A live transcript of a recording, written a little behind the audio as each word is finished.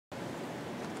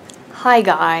Hi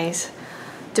guys,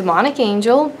 Demonic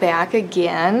Angel back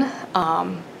again.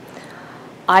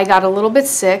 I got a little bit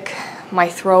sick. My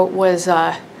throat was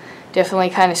definitely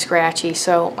kind of scratchy,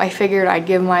 so I figured I'd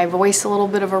give my voice a little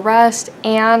bit of a rest,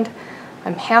 and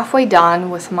I'm halfway done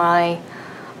with my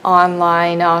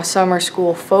online summer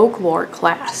school folklore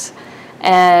class.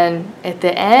 And at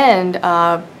the end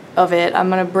of it, I'm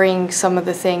going to bring some of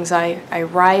the things I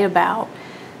write about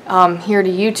here to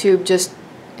YouTube, just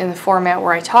in the format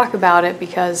where I talk about it,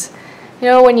 because you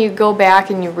know, when you go back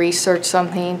and you research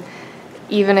something,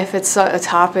 even if it's a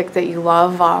topic that you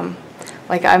love,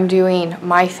 like I'm doing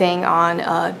my thing on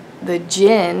the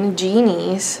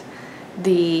genies,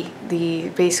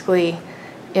 the basically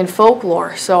in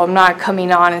folklore. So I'm not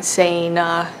coming on and saying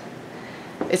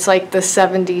it's like the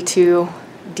 72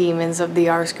 demons of the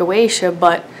Ars Goetia,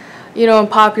 but you know, in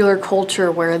popular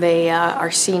culture where they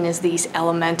are seen as these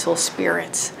elemental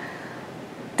spirits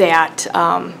that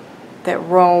that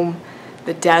roam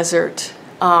the desert,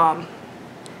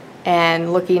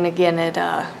 and looking again at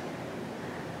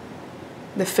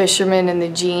the fisherman and the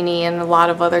genie and a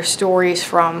lot of other stories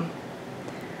from,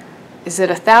 is it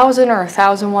 1,000 or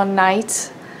 1,001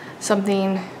 Nights?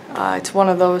 Something, it's one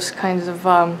of those kinds of,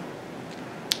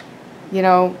 you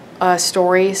know,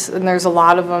 stories, and there's a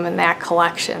lot of them in that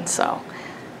collection. So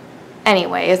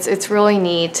anyway, it's really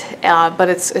neat, but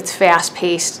it's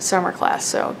fast-paced summer class,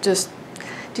 so just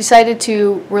decided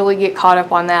to really get caught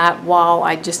up on that while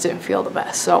I just didn't feel the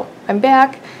best. So I'm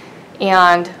back,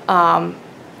 and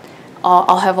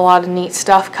I'll have a lot of neat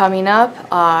stuff coming up.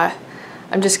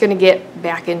 I'm just going to get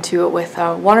back into it with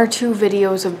one or two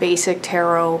videos of basic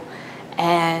tarot,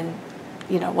 and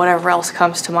you know, whatever else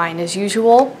comes to mind. As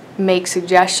usual, make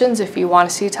suggestions if you want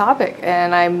to see a topic,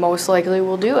 and I most likely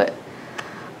will do it.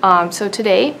 So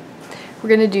today we're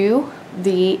going to do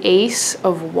the Ace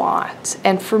of Wands,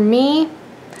 and for me,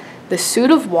 the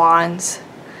suit of wands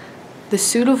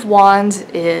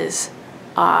is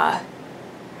kind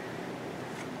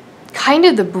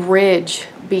of the bridge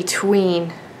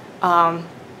between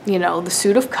you know, the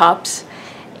suit of cups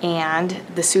and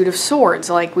the suit of swords.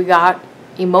 Like, we got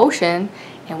emotion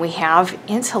and we have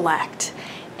intellect.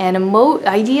 And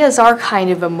ideas are kind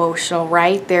of emotional,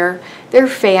 right? They're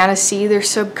fantasy, they're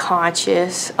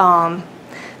subconscious,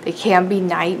 they can be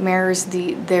nightmares,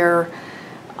 they're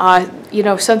you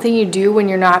know, something you do when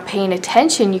you're not paying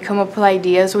attention. You come up with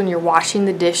ideas when you're washing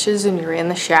the dishes and you're in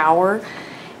the shower.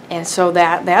 And so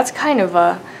that's kind of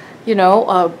a, you know,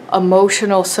 a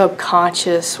emotional,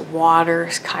 subconscious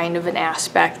waters kind of an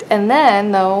aspect. And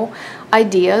then, though,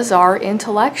 ideas are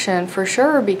intellection for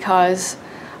sure, because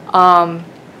when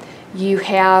you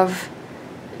have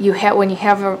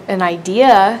an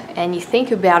idea and you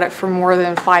think about it for more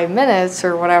than 5 minutes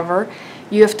or whatever,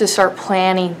 you have to start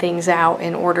planning things out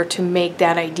in order to make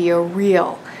that idea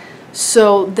real.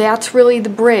 So that's really the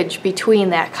bridge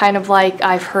between that. Kind of like,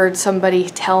 I've heard somebody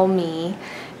tell me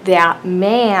that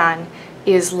man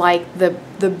is like the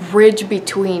bridge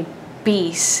between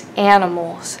beasts,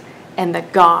 animals, and the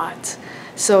gods.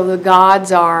 So the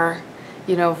gods are,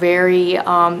 you know, very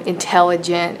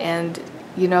intelligent, and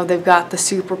you know, they've got the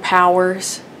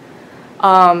superpowers,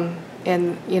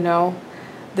 and you know,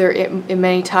 they're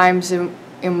many times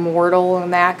immortal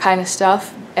and that kind of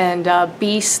stuff. And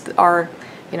beasts are,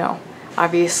 you know,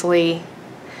 obviously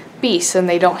beasts, and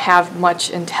they don't have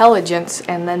much intelligence.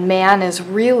 And then man is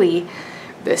really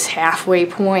this halfway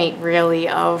point, really,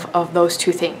 of those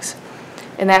two things.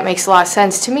 And that makes a lot of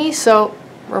sense to me. So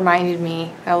reminded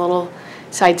me, a little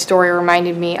side story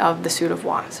reminded me of the suit of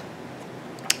wands.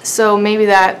 So maybe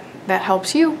that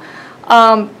helps you.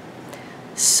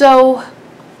 So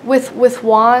with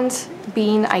wands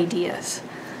being ideas,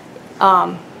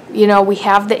 you know, we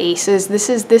have the aces. This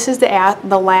is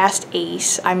the last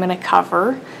ace I'm going to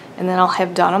cover, and then I'll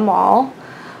have done them all.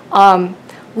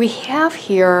 We have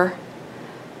here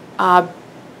the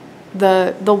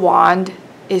wand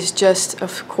is just,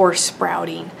 of course,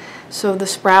 sprouting. So the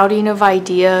sprouting of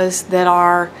ideas that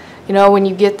are, you know, when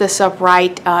you get this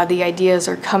upright, the ideas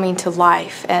are coming to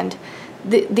life. And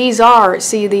these are,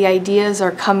 see, the ideas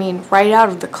are coming right out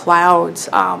of the clouds.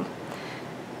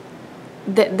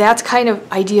 That's kind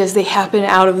of ideas, they happen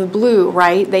out of the blue,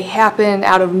 right? They happen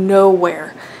out of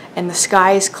nowhere. And the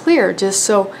sky is clear, just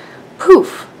so,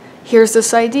 poof, here's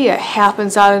this idea. It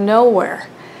happens out of nowhere.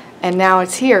 And now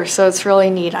it's here, so it's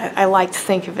really neat. I like to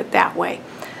think of it that way.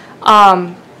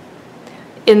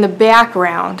 In the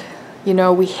background, you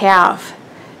know, we have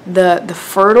the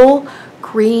fertile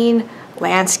green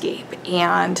landscape,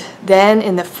 and then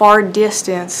in the far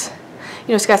distance, you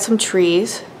know, it's got some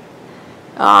trees,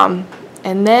 and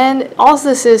then all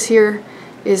this is here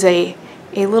is a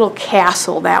a little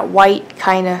castle, that white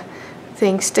kind of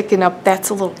thing sticking up, that's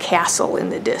a little castle in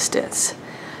the distance.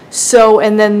 So,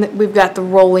 and then we've got the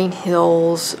rolling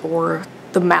hills or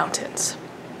the mountains.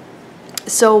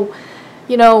 So,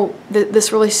 you know,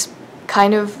 this really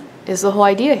kind of is the whole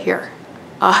idea here.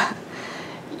 The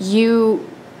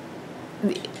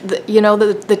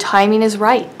timing is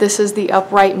right. This is the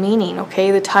upright meaning,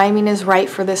 okay? The timing is right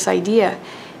for this idea.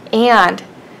 And,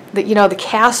 the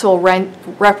castle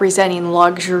representing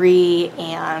luxury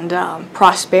and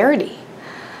prosperity.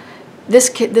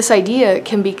 This idea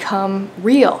can become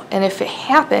real. And if it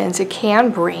happens, it can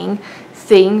bring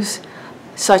things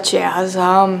such as,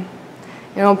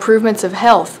 improvements of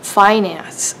health,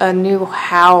 finance, a new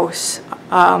house,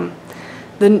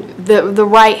 the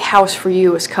right house for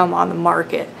you has come on the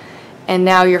market, and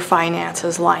now your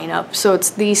finances line up. So it's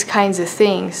these kinds of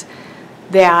things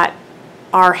that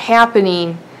are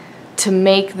happening to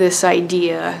make this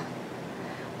idea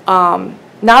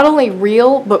not only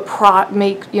real, but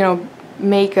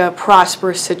make a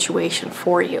prosperous situation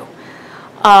for you.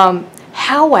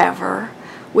 However,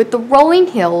 with the rolling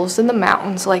hills and the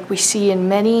mountains, like we see in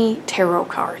many tarot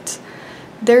cards,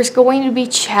 there's going to be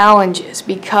challenges,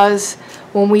 because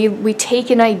when we take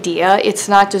an idea, it's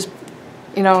not just,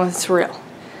 it's real.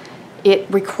 It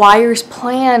requires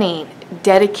planning,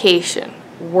 dedication,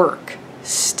 work,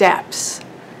 steps,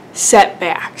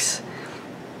 setbacks.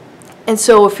 And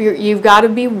so if you've got to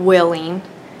be willing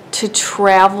to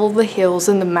travel the hills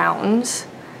and the mountains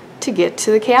to get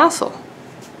to the castle.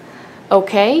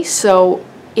 Okay, so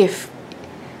if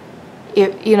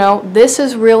this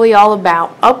is really all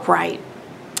about upright,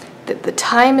 that the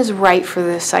time is right for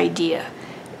this idea.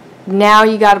 Now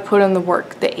you got to put in the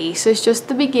work. The ace is just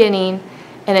the beginning,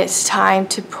 and it's time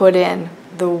to put in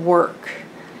the work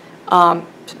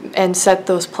and set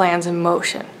those plans in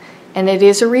motion. And it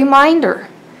is a reminder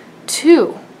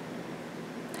to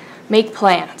make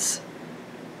plans.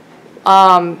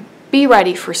 Be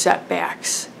ready for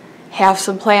setbacks. Have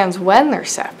some plans when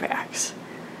there's setbacks.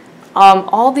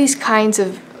 All these kinds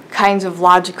of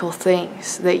logical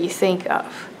things that you think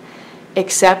of.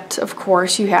 Except, of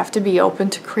course, you have to be open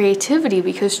to creativity,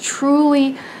 because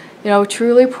truly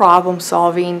problem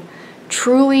solving,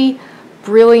 truly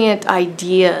brilliant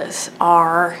ideas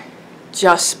are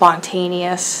just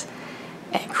spontaneous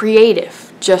and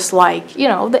creative, just like,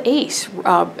 the ace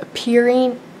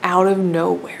appearing out of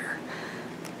nowhere.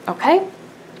 Okay?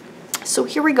 So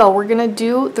here we go. We're going to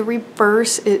do the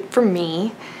reverse. It, for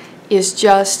me, is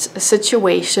just a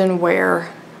situation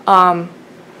where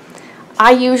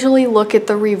I usually look at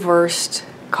the reversed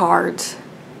cards,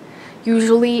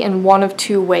 usually in one of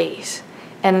two ways.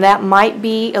 And that might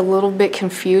be a little bit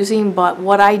confusing, but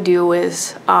what I do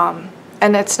is, and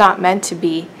it's not meant to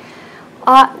be,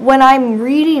 when I'm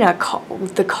reading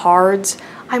the cards,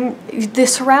 the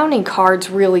surrounding cards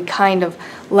really kind of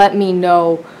let me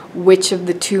know which of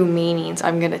the two meanings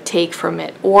I'm going to take from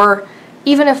it. Or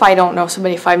even if I don't know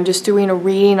somebody, if I'm just doing a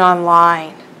reading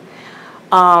online,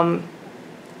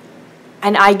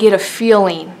 and I get a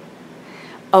feeling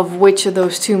of which of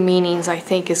those two meanings I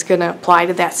think is going to apply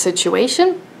to that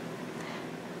situation,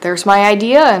 there's my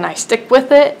idea and I stick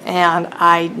with it and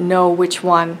I know which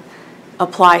one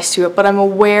applies to it. But I'm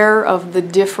aware of the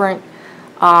different,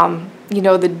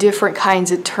 the different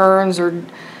kinds of turns or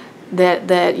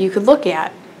that you could look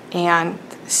at and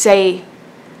say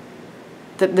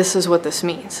that this is what this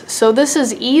means. So this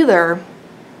is either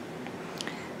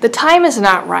the time is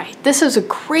not right. This is a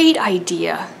great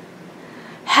idea.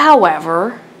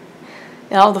 However,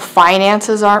 the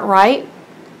finances aren't right.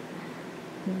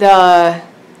 The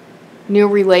new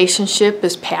relationship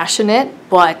is passionate,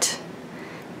 but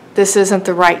this isn't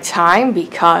the right time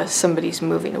because somebody's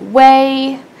moving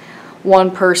away.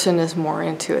 One person is more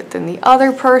into it than the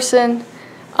other person.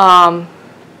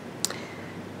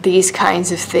 These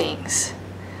kinds of things.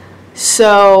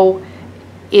 So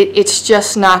it's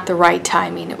just not the right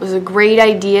timing. It was a great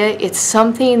idea. It's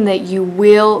something that you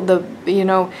will,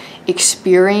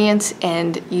 experience,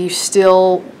 and you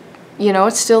still,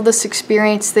 it's still this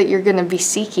experience that you're going to be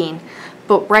seeking.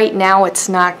 But right now it's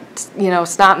not,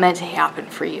 it's not meant to happen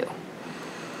for you.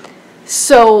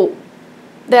 So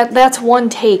that's one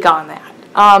take on that.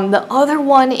 The other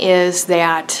one is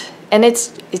that, and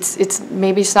it's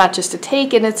maybe it's not just a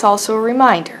take, and it's also a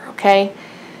reminder, okay,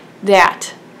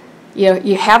 that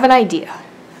you have an idea,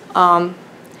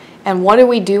 and what do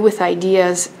we do with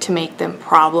ideas to make them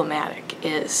problematic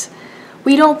is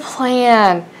we don't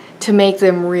plan to make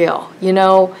them real. We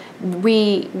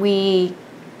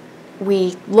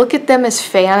look at them as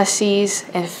fantasies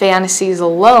and fantasies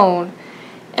alone,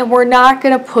 and we're not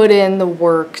going to put in the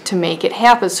work to make it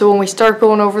happen. So when we start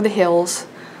going over the hills,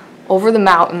 over the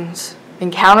mountains,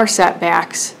 encounter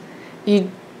setbacks, you're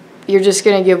just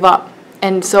going to give up.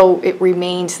 And so it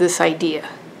remains this idea.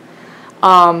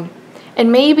 And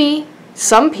maybe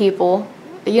some people,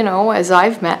 you know, as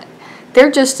I've met,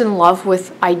 they're just in love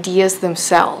with ideas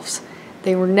themselves.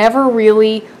 They were never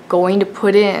really going to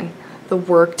put in the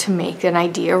work to make an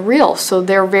idea real. So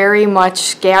they're very much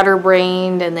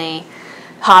scatterbrained, and they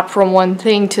hop from one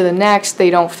thing to the next. They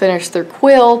don't finish their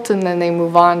quilt, and then they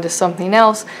move on to something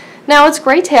else. Now, it's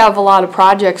great to have a lot of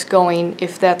projects going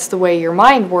if that's the way your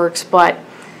mind works, but,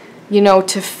 you know,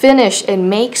 to finish and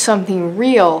make something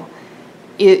real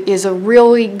is a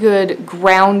really good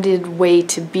grounded way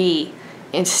to be,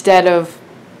 instead of,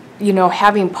 you know,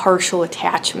 having partial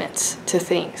attachments to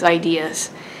things, ideas,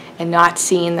 and not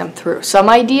seeing them through. Some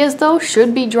ideas, though,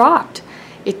 should be dropped.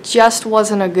 It just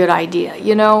wasn't a good idea.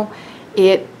 You know,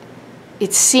 it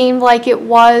seemed like it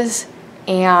was,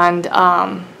 and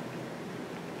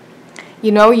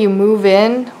you know, you move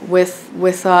in with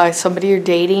somebody you're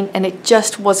dating, and it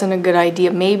just wasn't a good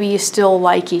idea. Maybe you still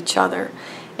like each other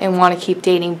and want to keep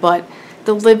dating, but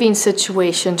the living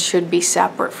situation should be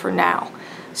separate for now.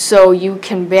 So you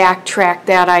can backtrack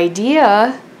that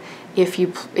idea if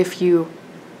you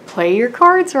play your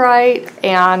cards right,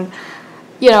 and,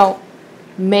 you know,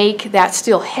 make that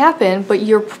still happen, but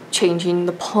you're changing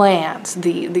the plans,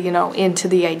 you know, into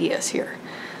the ideas here.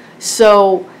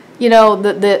 So, you know,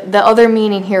 the other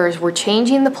meaning here is we're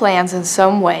changing the plans in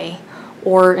some way,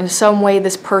 or in some way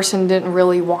this person didn't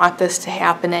really want this to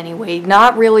happen anyway,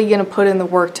 not really going to put in the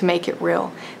work to make it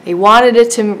real. They wanted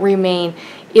it to remain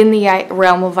in the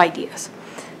realm of ideas.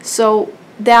 So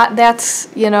that's,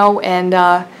 you know,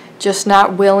 and just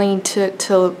not willing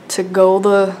to go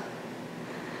the,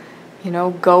 you know,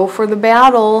 go for the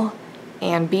battle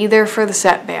and be there for the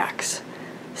setbacks.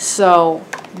 So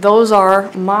those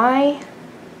are my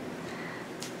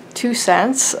 2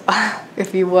 cents,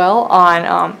 if you will,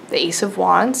 on the Ace of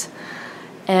Wands.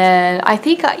 And I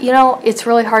think, you know, it's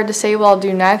really hard to say what I'll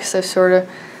do next. I sort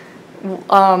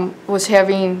of was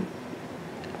having,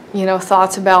 you know,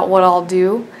 thoughts about what I'll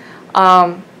do.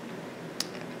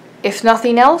 If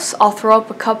nothing else, I'll throw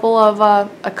up a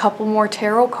couple more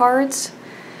tarot cards,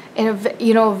 and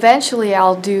you know, eventually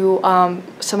I'll do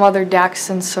some other decks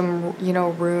and some, you know,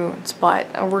 runes.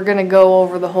 But we're gonna go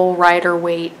over the whole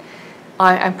Rider-Waite.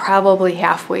 I'm probably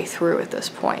halfway through at this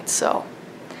point. So,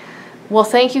 well,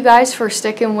 thank you guys for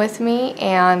sticking with me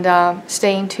and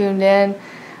staying tuned in.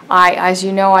 As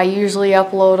you know, I usually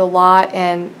upload a lot,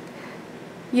 and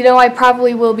you know, I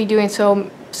probably will be doing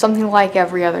something like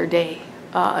every other day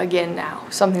again now,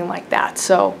 something like that.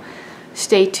 So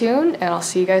stay tuned, and I'll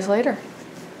see you guys later.